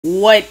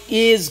What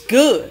is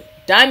good?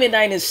 Diamond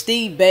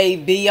Dynasty,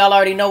 baby. Y'all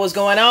already know what's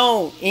going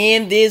on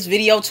in this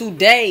video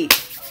today.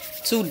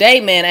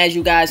 Man, as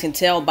you guys can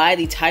tell by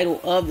the title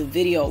of the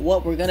video,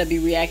 what we're gonna be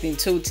reacting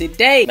to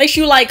today. Make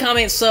sure you like,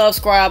 comment,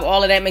 subscribe,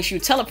 all of that. Make sure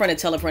you tell a friend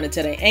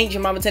today. Ain't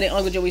your mama, tell their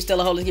uncle Joey,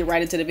 still a hoe. Let's get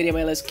right into the video,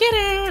 man. Let's get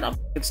it.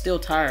 I'm still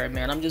tired,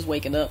 man. I'm just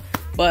waking up,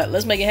 but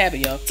let's make it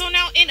happen, y'all. So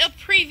now, in a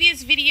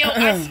previous video,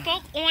 I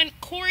spoke on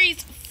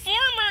Corey's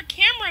former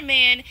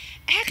cameraman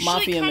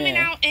actually coming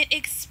out and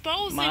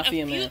exposing a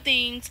few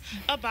things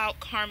about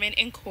Carmen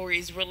and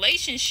Corey's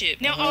relationship.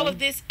 Now, all of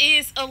this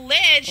is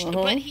alleged,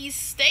 but he's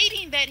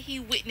stating that he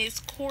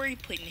witnessed Corey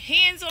putting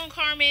hands on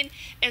Carmen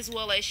as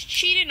well as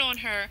cheating on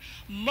her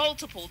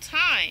multiple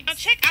times. Now,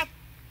 check out.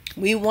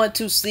 We want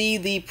to see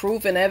the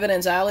proof and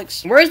evidence,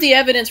 Alex. Where's the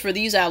evidence for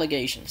these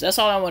allegations? That's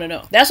all I want to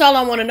know. That's all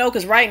I want to know,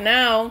 because right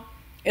now,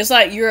 it's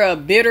like you're a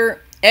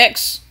bitter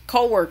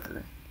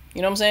ex-coworker.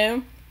 You know what I'm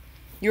saying?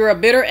 You're a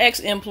bitter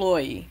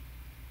ex-employee.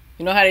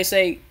 You know how they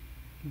say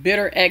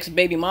bitter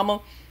ex-baby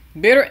mama?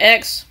 Bitter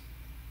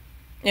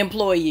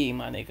ex-employee,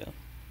 my nigga.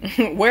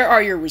 Where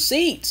are your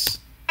receipts?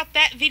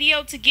 That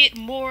video to get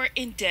more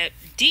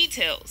in-depth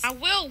details. I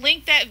will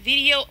link that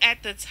video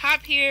at the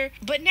top here,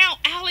 but now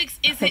Alex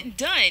isn't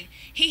done.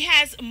 He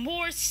has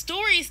more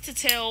stories to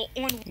tell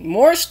on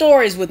more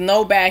stories with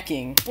no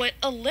backing. What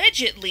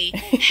allegedly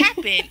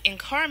happened in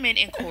Carmen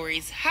and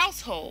Corey's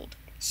household.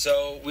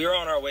 So we were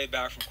on our way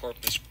back from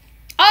Corpus.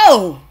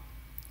 Oh!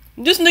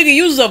 This nigga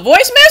uses a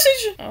voice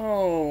message?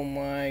 Oh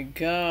my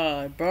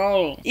god,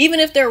 bro. Even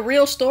if they're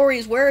real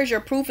stories, where is your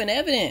proof and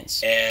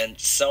evidence? And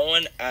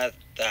someone at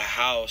the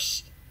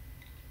house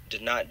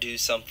did not do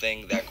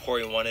something that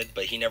Corey wanted,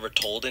 but he never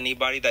told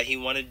anybody that he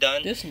wanted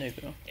done. This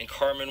nigga. And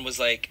Carmen was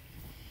like,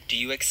 do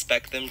you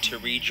expect them to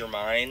read your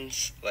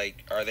minds?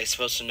 Like, are they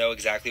supposed to know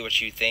exactly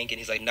what you think? And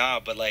he's like, nah,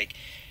 but like,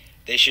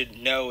 they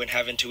should know and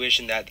have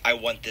intuition that I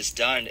want this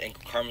done. And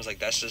Carmen's like,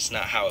 that's just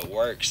not how it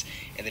works.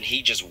 And then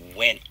he just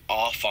went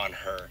off on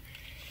her.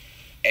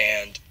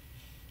 And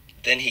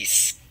then he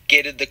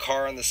skidded the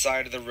car on the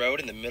side of the road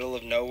in the middle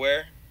of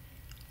nowhere.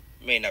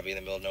 May not be in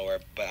the middle of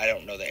nowhere, but I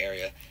don't know the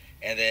area.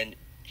 And then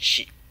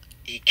he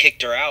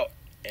kicked her out.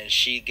 And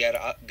she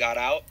got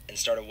out and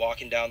started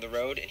walking down the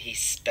road. And he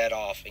sped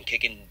off and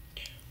kicking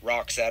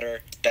rocks at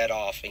her. Sped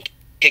off and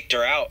kicked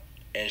her out.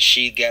 And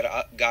she got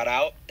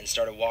out and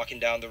started walking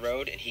down the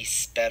road, and he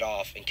sped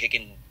off and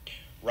kicking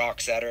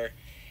rocks at her.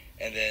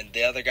 And then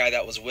the other guy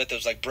that was with her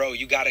was like, bro,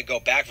 you got to go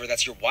back for her.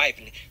 That's your wife.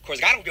 And of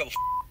course, I don't give a f***.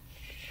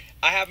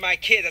 I have my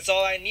kid. That's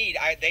all I need.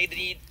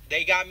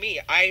 They got me.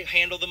 I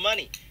handle the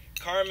money.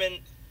 Carmen,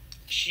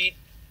 he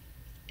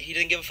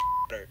didn't give a f***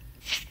 about her.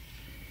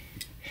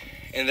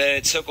 And then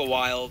it took a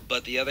while,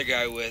 but the other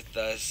guy with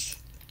us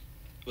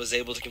was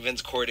able to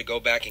convince Corey to go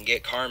back and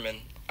get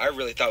Carmen. I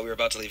really thought we were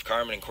about to leave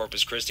Carmen in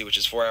Corpus Christi, which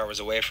is 4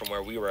 hours away from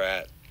where we were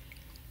at.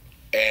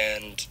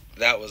 And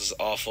that was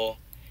awful.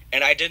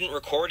 And I didn't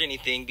record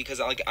anything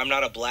because I'm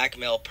not a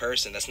blackmail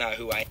person. That's not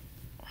who I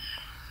am.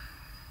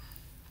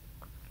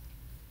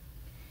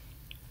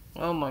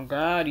 Oh my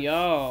god,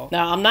 y'all.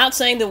 Now, I'm not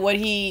saying that what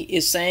he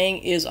is saying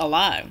is a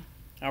lie.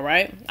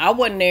 Alright? I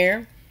wasn't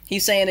there.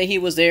 He's saying that he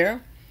was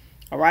there.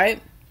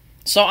 Alright?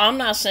 So I'm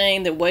not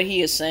saying that what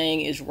he is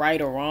saying is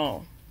right or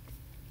wrong.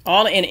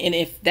 And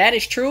if that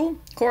is true,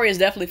 Corey is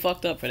definitely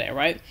fucked up for that,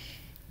 right?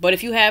 But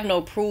if you have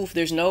no proof,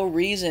 there's no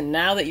reason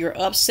now that you're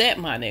upset,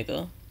 my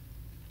nigga,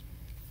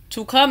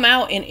 to come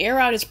out and air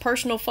out his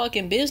personal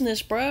fucking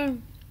business, bruh.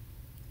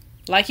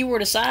 Like you were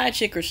the side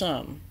chick or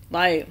something.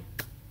 Like,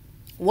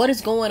 what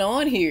is going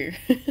on here?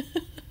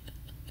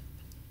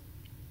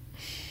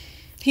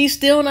 He's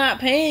still not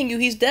paying you.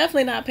 He's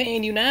definitely not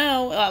paying you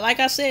now. Like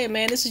I said,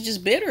 man, this is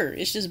just bitter.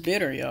 It's just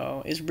bitter,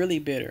 y'all. It's really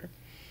bitter.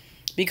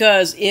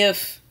 Because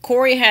if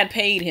Corey had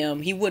paid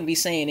him, he wouldn't be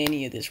saying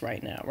any of this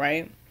right now,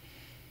 right?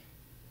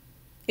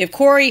 If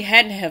Corey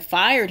hadn't have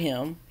fired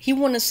him, he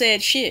wouldn't have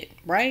said shit,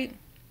 right?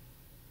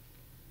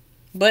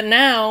 But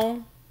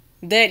now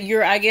that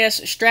you're, I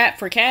guess, strapped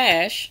for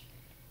cash,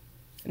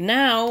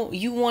 now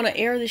you want to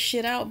air this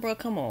shit out, bro.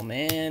 Come on,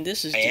 man.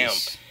 This is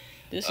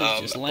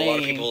just lame. A lot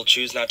of people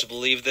choose not to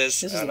believe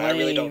this, and I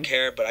really don't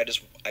care, but I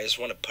just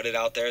want to put it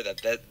out there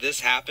that this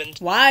happened.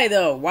 Why,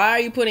 though? Why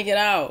are you putting it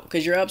out?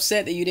 Because you're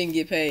upset that you didn't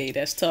get paid.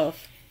 That's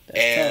tough.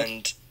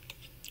 And tough.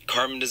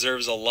 Carmen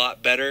deserves a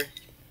lot better.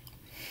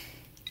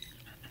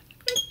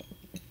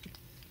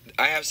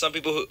 I have some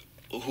people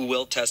who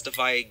will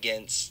testify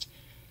against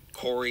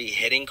Corey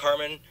hitting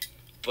Carmen,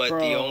 but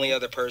the only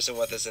other person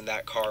with us in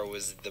that car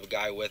was the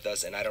guy with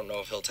us, and I don't know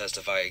if he'll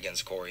testify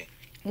against Corey.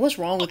 What's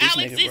wrong with this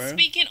Alex nigga, bro? is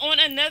speaking on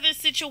another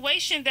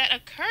situation that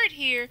occurred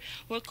here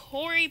where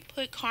Corey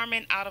put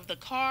Carmen out of the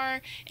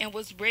car and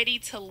was ready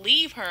to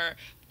leave her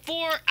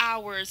 4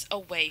 hours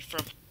away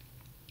from her.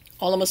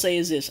 All I'm going to say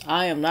is this.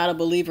 I am not a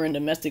believer in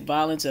domestic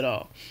violence at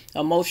all.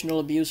 Emotional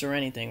abuse or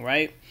anything,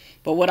 right?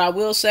 But what I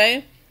will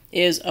say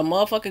is a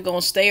motherfucker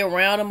going to stay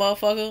around a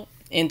motherfucker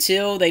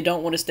until they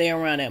don't want to stay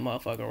around that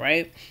motherfucker,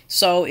 right?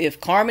 So if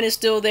Carmen is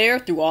still there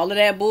through all of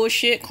that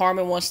bullshit,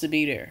 Carmen wants to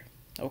be there.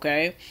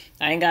 Okay,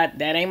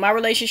 that ain't my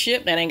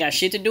relationship. That ain't got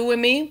shit to do with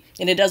me.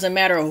 And it doesn't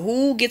matter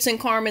who gets in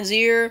Carmen's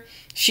ear.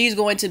 She's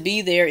going to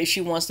be there if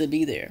she wants to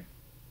be there.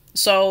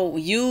 So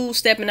you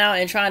stepping out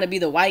and trying to be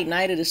the white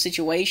knight of the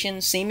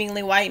situation,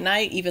 seemingly white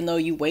knight, even though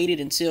you waited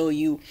until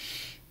you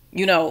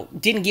know,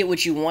 didn't get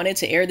what you wanted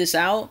to air this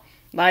out.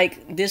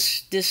 Like,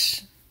 this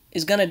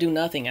is going to do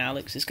nothing,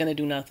 Alex. It's going to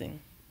do nothing.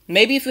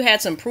 Maybe if you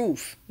had some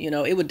proof, you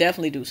know, it would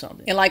definitely do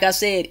something. And like I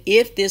said,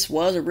 if this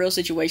was a real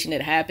situation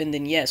that happened,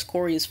 then yes,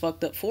 Corey is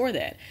fucked up for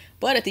that.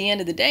 But at the end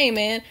of the day,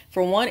 man,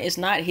 for one, it's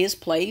not his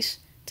place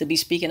to be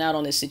speaking out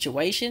on this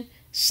situation.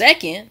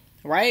 Second,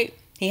 right,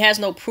 he has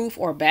no proof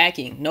or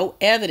backing, no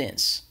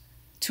evidence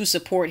to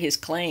support his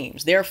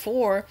claims.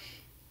 Therefore,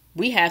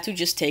 we have to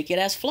just take it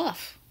as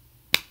fluff.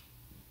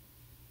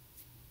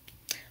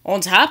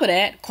 On top of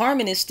that,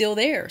 Carmen is still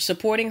there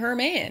supporting her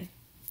man.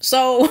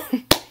 So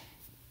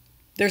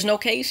there's no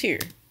case here.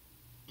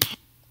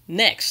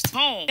 Next.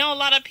 Home. Now, a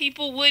lot of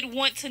people would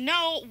want to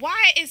know,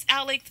 why is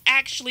Alex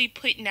actually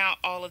putting out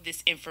all of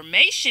this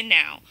information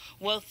now?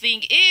 Well,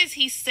 thing is,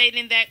 he's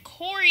stating that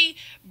Corey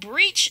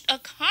breached a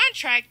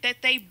contract that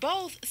they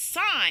both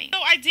signed.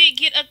 So I did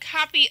get a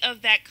copy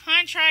of that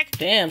contract.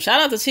 Damn, shout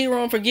out to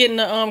T-Room for getting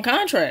the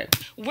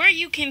contract. Where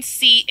you can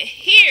see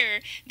here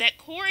that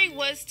Corey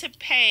was to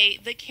pay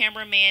the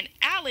cameraman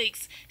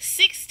Alex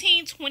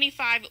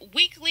 $1,625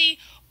 weekly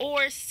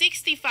or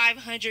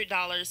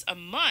 $6,500 a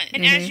month.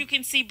 And as you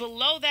can see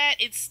below that,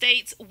 it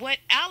states what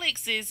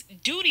Alex's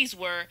duties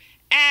were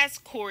as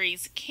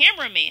Corey's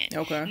cameraman.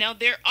 Okay. Now,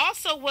 there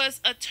also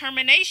was a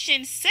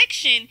termination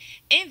section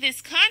in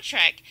this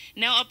contract.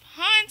 Now,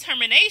 upon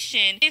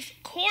termination, if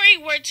Corey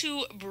were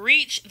to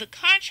breach the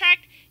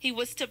contract, he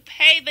was to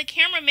pay the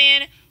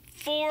cameraman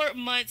 4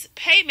 months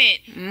payment,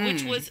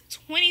 which was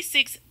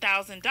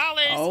 $26,000.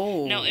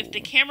 Oh. Now, if the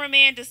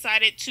cameraman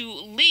decided to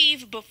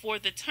leave before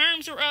the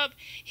terms were up,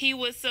 he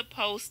was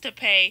supposed to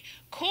pay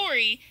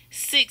Corey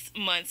 6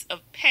 months of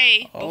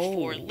pay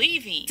before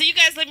leaving. So you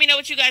guys let me know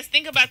what you guys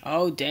think about.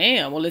 Oh,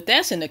 damn. Well, if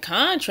that's in the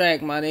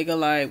contract, my nigga,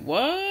 like,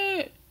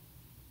 what?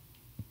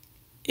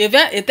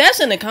 If that's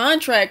in the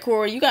contract,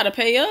 Corey, you got to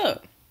pay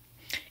up.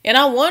 And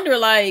I wonder,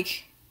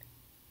 like,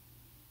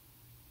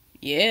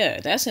 yeah,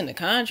 that's in the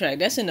contract.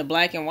 That's in the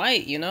black and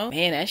white, you know?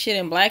 Man, that shit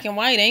in black and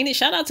white, ain't it?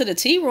 Shout out to the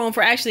T-Room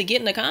for actually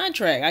getting the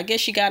contract. I guess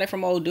she got it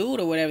from old dude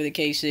or whatever the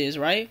case is,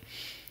 right?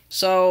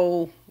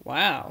 So,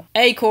 wow.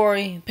 Hey,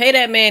 Corey, pay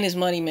that man his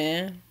money,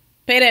 man.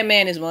 Pay that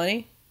man his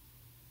money.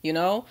 You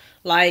know?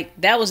 Like,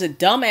 that was a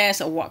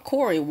dumbass.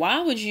 Corey,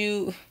 why would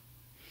you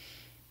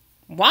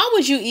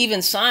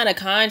even sign a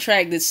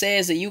contract that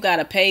says that you got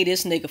to pay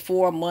this nigga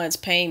 4 months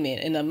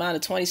payment in the amount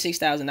of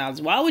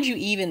 $26,000? Why would you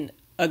even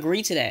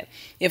agree to that?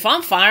 If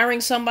I'm firing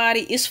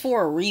somebody, it's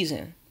for a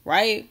reason,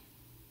 right?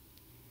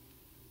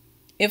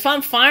 If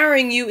I'm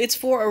firing you, it's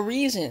for a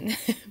reason.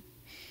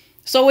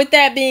 So with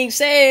that being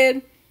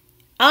said,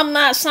 I'm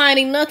not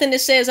signing nothing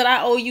that says that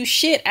I owe you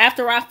shit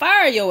after I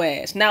fire your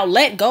ass. Now,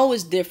 let go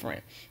is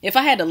different. If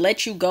I had to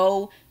let you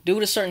go due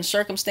to certain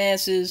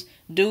circumstances,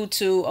 due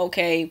to,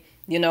 okay,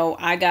 you know,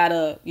 I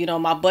gotta, you know,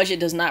 my budget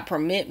does not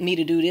permit me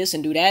to do this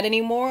and do that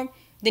anymore,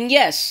 then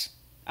yes,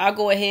 I'll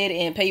go ahead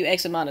and pay you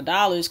X amount of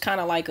dollars,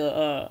 kind of like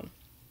a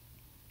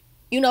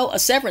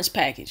severance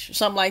package or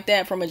something like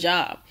that from a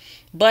job.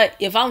 But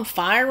if I'm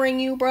firing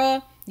you,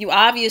 bruh, you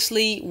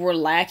obviously were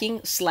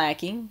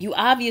slacking. You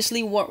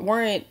obviously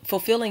weren't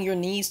fulfilling your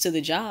needs to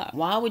the job.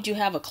 Why would you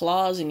have a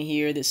clause in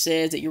here that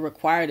says that you're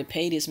required to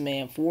pay this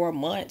man 4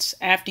 months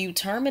after you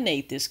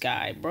terminate this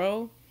guy,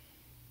 bro?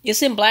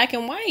 It's in black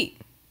and white.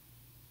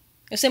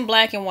 It's in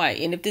black and white.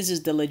 And if this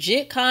is the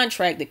legit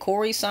contract that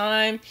Corey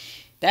signed,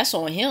 that's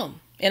on him.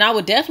 And I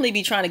would definitely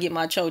be trying to get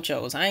my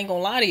chochos. I ain't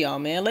gonna lie to y'all,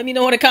 man. Let me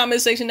know in the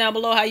comment section down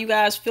below how you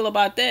guys feel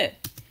about that.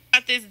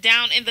 Got this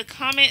down in the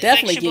comment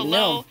section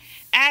below.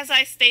 As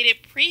I stated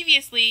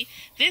previously,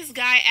 this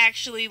guy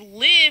actually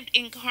lived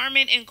in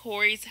Carmen and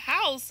Corey's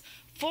house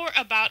for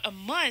about a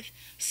month,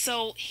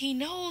 so he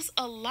knows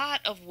a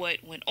lot of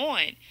what went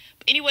on.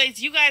 But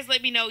anyways, you guys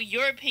let me know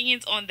your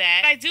opinions on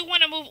that. I do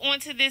want to move on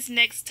to this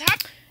next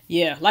topic.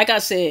 Yeah, like I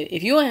said,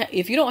 if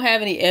you don't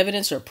have any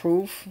evidence or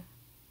proof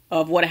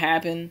of what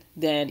happened,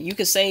 then you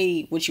can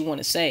say what you want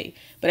to say.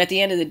 But at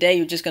the end of the day,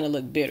 you're just going to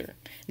look bitter.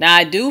 Now,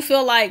 I do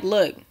feel like,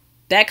 look,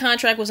 that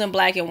contract was in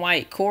black and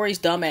white. Corey's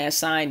dumbass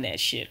signed that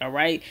shit, all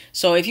right?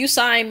 So if you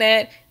sign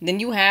that, then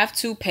you have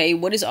to pay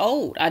what is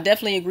owed. I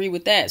definitely agree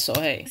with that, so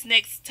hey. This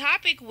next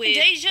topic with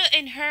Deja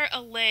and her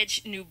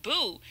alleged new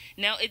boo.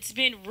 Now, it's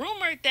been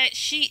rumored that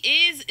she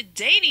is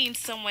dating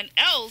someone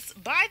else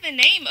by the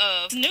name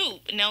of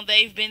Snoop. Now,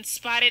 they've been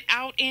spotted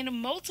out in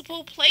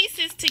multiple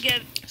places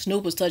together.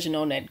 Snoop was touching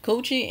on that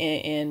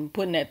coochie and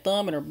putting that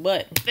thumb in her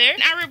butt. There,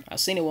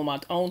 I've seen it with my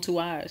own 2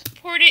 eyes.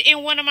 Reported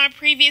in one of my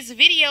previous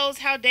videos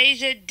how Deja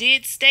Deja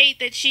did state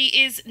that she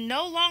is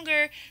no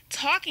longer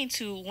talking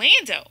to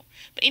Lando.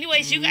 But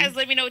anyways, you guys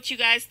let me know what you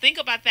guys think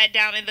about that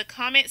down in the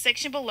comment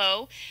section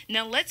below.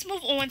 Now let's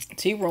move on.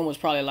 T-Room was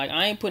probably like,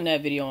 I ain't putting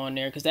that video on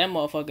there because that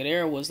motherfucker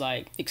there was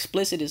like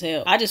explicit as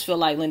hell. I just feel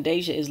like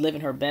Deja is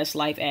living her best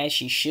life as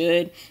she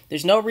should.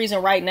 There's no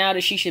reason right now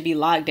that she should be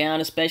locked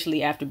down,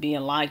 especially after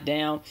being locked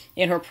down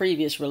in her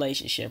previous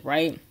relationship,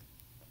 right?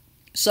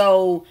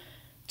 So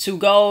to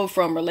go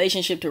from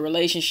relationship to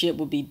relationship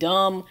would be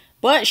dumb.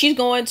 But she's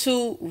going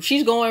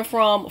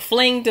from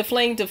fling to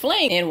fling to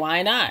fling. And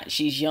why not?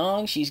 She's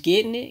young. She's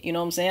getting it. You know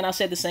what I'm saying? I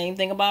said the same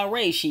thing about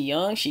Ray. She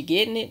young. She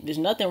getting it. There's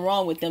nothing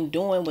wrong with them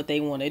doing what they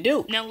want to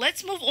do. Now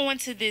let's move on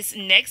to this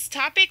next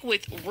topic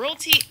with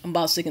Royalty. I'm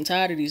about sick and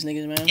tired of these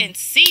niggas, man. And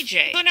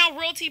CJ. So now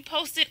Royalty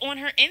posted on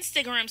her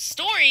Instagram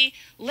story,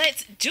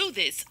 "Let's do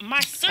this.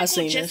 My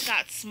circle just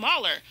got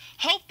smaller.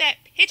 Hope that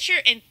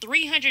picture and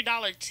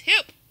 $300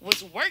 tip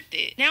was worth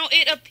it." Now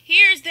it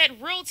appears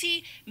that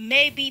Royalty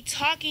may be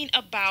talking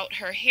about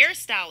her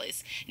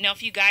hairstylist. Now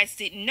if you guys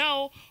didn't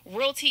know,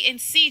 Royalty and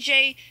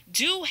CJ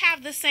do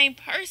have the same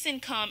person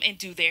come and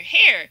do their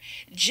hair.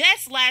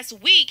 Just last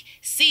week,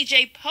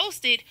 CJ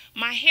posted,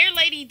 "My hair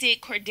lady did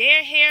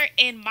Cordair hair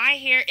and my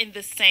hair in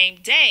the same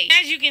day."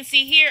 As you can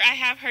see here, I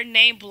have her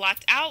name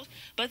blocked out,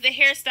 but the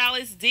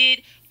hairstylist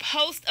did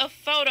post a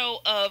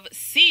photo of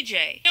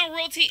CJ. Now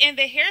Royalty and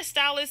the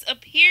hairstylist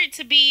appeared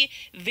to be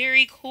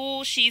very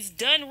cool. She's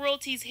done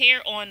Royalty's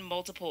hair on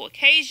multiple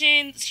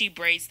occasions. She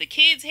braids the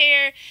kids'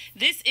 hair.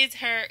 This is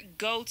her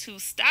go-to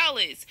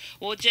stylist.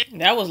 Well,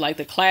 that was like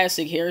the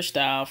classic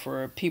hairstyle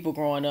for people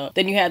growing up.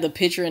 Then you had the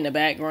picture in the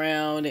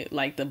background,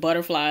 like the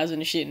butterflies and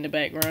the shit in the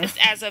background.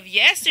 As of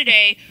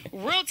yesterday,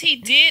 Royalty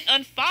did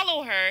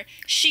unfollow her.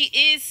 She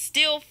is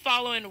still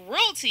following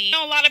Royalty.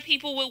 Now, a lot of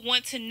people would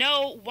want to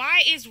know,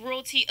 why is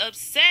Royalty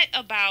upset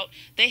about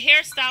the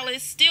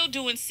hairstylist still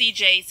doing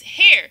CJ's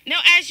hair?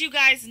 Now, as you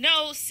guys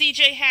know,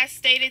 CJ has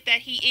stated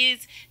that he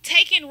is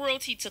taking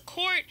Royalty to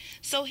court,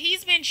 so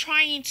he's been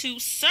trying to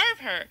serve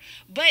her.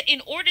 But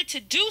in order to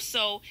do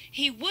so,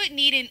 he would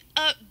need an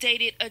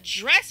updated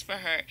address for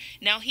her.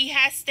 Now, he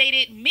has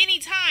stated many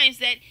times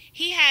that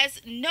he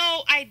has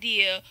no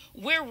idea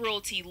where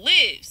Royalty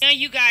lives. Now,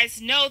 you guys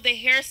know the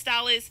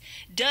hairstylist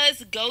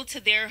does go to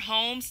their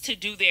homes to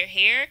do their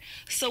hair.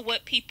 So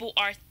what people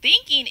are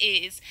thinking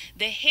is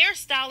the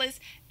hairstylist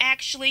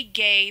actually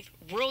gave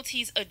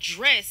Royalty's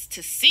address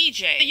to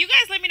CJ. So you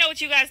guys let me know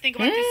what you guys think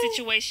about this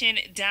situation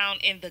down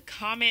in the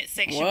comment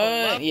section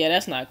below. Yeah,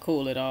 that's not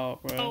cool at all,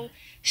 bro. So,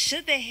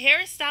 should the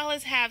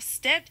hairstylist have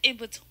stepped in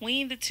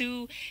between the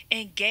two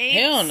and gave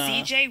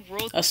CJ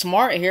Royalty? A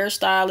smart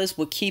hairstylist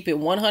would keep it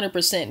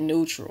 100%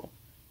 neutral,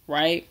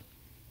 right?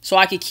 So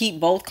I could keep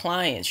both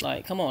clients.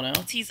 Like, come on now.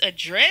 Royalty's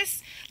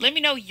address? Let me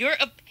know your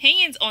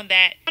opinions on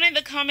that down in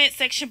the comment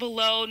section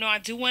below. Now, I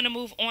do want to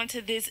move on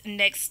to this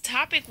next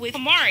topic with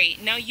Kamari.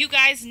 Now, you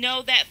guys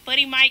know that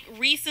Funny Mike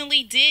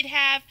recently did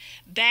have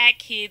Bad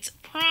Kids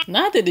Prom.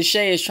 Not that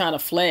Ddg is trying to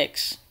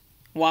flex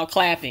while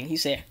clapping. He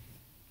said...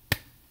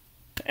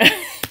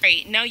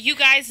 Right. Now, you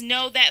guys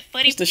know that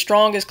Funny... It's the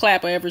strongest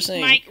clap I ever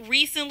seen. Mike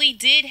recently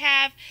did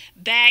have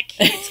Bad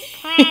Kids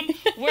Prom,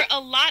 where a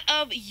lot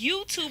of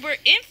YouTuber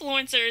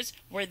influencers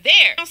were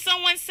there. Now,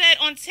 someone said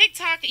on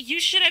TikTok, "You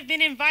should have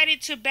been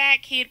invited to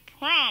Bad Kid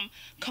Prom."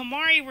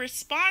 Kamari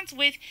responds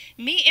with,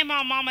 "Me and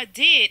my mama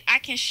did. I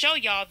can show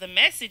y'all the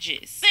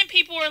messages." Then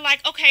people were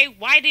like, "Okay,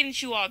 why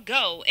didn't you all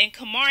go?" And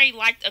Kamari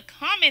liked a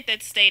comment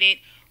that stated,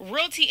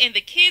 "Royalty and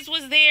the kids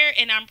was there,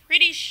 and I'm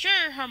pretty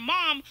sure her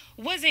mom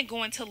wasn't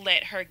going to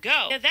let her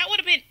go." Now, that would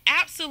have been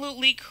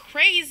absolutely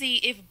crazy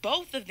if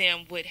both of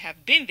them would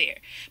have been there.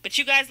 But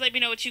you guys let me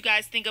know what you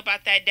guys think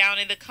about that down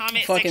in the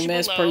comment section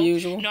mess below. Per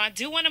usual. Now, I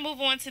do want to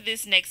move on to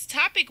this next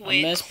topic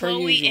with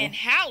Chloe and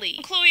Halle.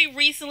 Chloe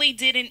recently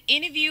did an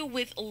interview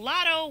with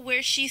Lotto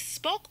where she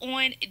spoke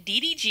on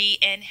Ddg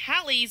And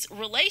Halle'S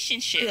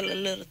relationship. A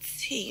little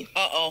tea.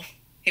 Uh-oh.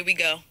 Here we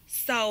go.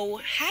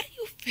 So, how do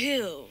you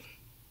feel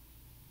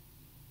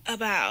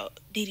about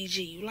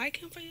Ddg? You like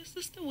him for your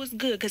sister? What's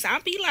good? Because I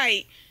be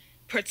like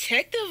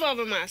protective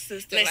over my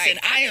sister. Listen,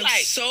 like, I am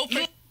like, so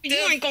protective. You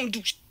ain't gonna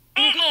do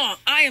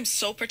I am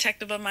so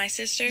protective of my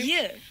sister.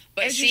 Yeah.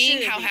 But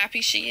seeing how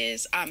happy she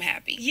is, I'm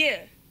happy. Yeah.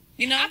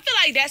 You know? I feel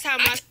like that's how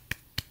my...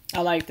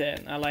 I like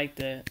that. I like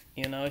that.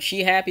 You know, if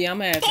she happy, I'm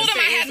happy. I told him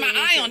I had my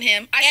eye on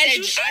him. I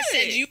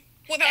said, you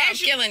without I'm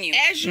killing you.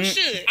 As you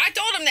should. I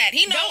told him that.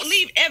 He knows. Don't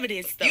leave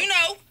evidence, though. You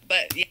know,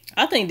 but... Yeah.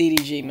 I think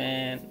Ddg,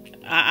 man,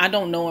 I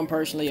don't know him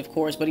personally, of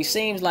course, but he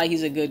seems like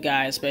he's a good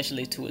guy,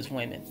 especially to his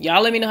women.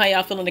 Y'all let me know how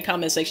y'all feel in the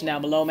comment section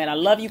down below, man. I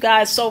love you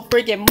guys so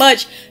freaking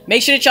much.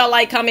 Make sure that y'all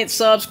like, comment,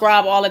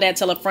 subscribe, all of that.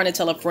 Tell a friend to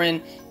tell a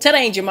friend. Tell that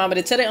ain't your mama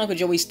to tell that Uncle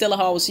Joey still a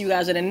hoe. We'll see you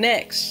guys in the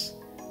next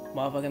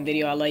motherfucking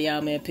video. I love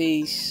y'all, man.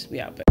 Peace.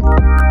 We out,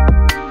 back.